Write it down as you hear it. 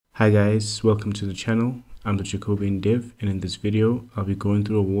Hi guys, welcome to the channel. I'm the Jacobian dev, and in this video I'll be going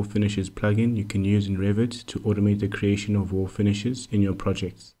through a wall finishes plugin you can use in Revit to automate the creation of wall finishes in your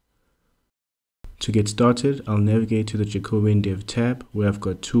projects. To get started, I'll navigate to the Jacobian dev tab where I've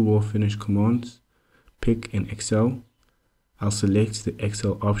got two wall finish commands, pick and Excel. I'll select the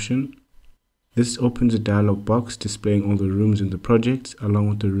Excel option. This opens a dialog box displaying all the rooms in the project along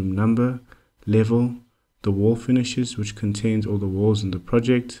with the room number, level, the wall finishes which contains all the walls in the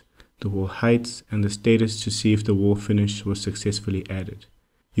project, the wall heights, and the status to see if the wall finish was successfully added.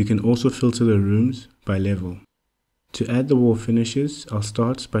 You can also filter the rooms by level. To add the wall finishes, I'll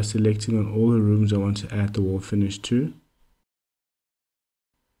start by selecting on all the rooms I want to add the wall finish to.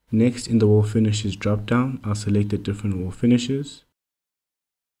 Next, in the wall finishes drop-down, I'll select the different wall finishes.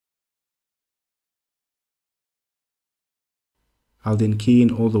 I'll then key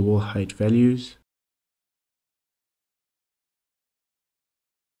in all the wall height values.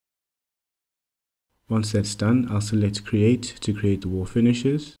 Once that's done, I'll select Create to create the wall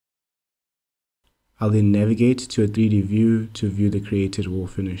finishes. I'll then navigate to a 3D view to view the created wall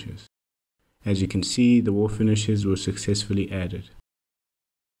finishes. As you can see, the wall finishes were successfully added.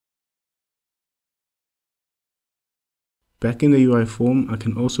 Back in the UI form, I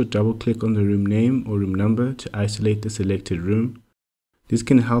can also double-click on the room name or room number to isolate the selected room. This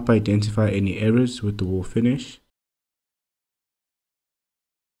can help identify any errors with the wall finish.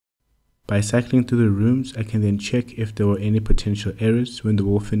 By cycling through the rooms, I can then check if there were any potential errors when the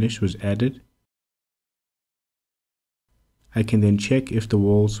wall finish was added. I can then check if the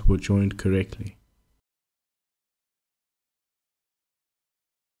walls were joined correctly.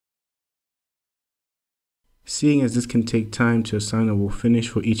 Seeing as this can take time to assign a wall finish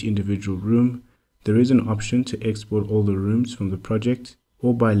for each individual room, there is an option to export all the rooms from the project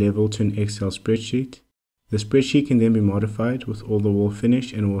or by level to an Excel spreadsheet. The spreadsheet can then be modified with all the wall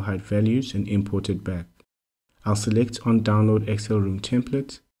finish and wall height values and imported back. I'll select on Download Excel Room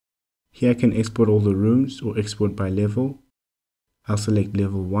Template. Here I can export all the rooms or export by level. I'll select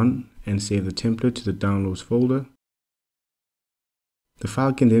level 1 and save the template to the Downloads folder. The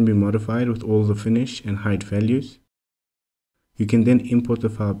file can then be modified with all the finish and height values. You can then import the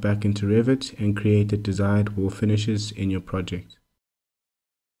file back into Revit and create the desired wall finishes in your project.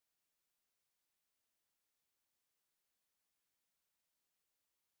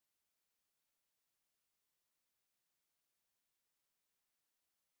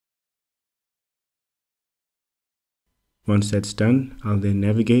 Once that's done, I'll then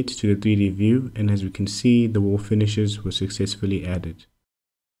navigate to the 3D view, and as we can see, the wall finishes were successfully added.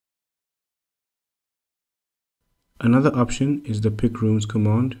 Another option is the Pick Rooms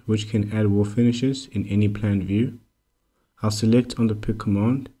command, which can add wall finishes in any plan view. I'll select on the Pick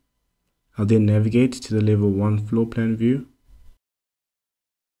command. I'll then navigate to the Level 1 floor plan view.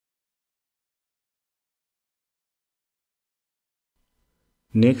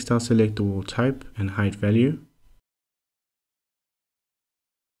 Next, I'll select the wall type and height value.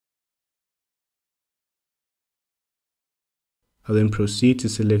 I'll then proceed to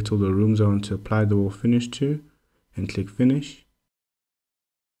select all the rooms I want to apply the wall finish to and click Finish.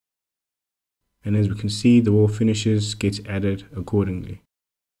 And as we can see, the wall finishes get added accordingly.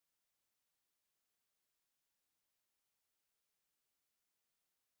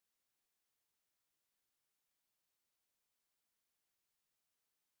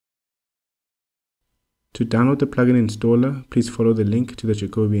 To download the plugin installer, please follow the link to the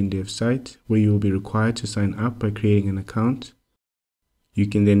Jacobian dev site where you will be required to sign up by creating an account. You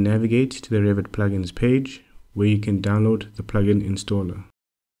can then navigate to the Revit Plugins page where you can download the plugin installer.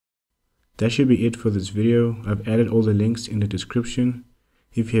 That should be it for this video. I've added all the links in the description.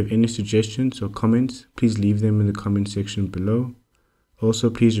 If you have any suggestions or comments, please leave them in the comment section below. Also,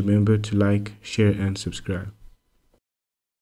 please remember to like, share and subscribe.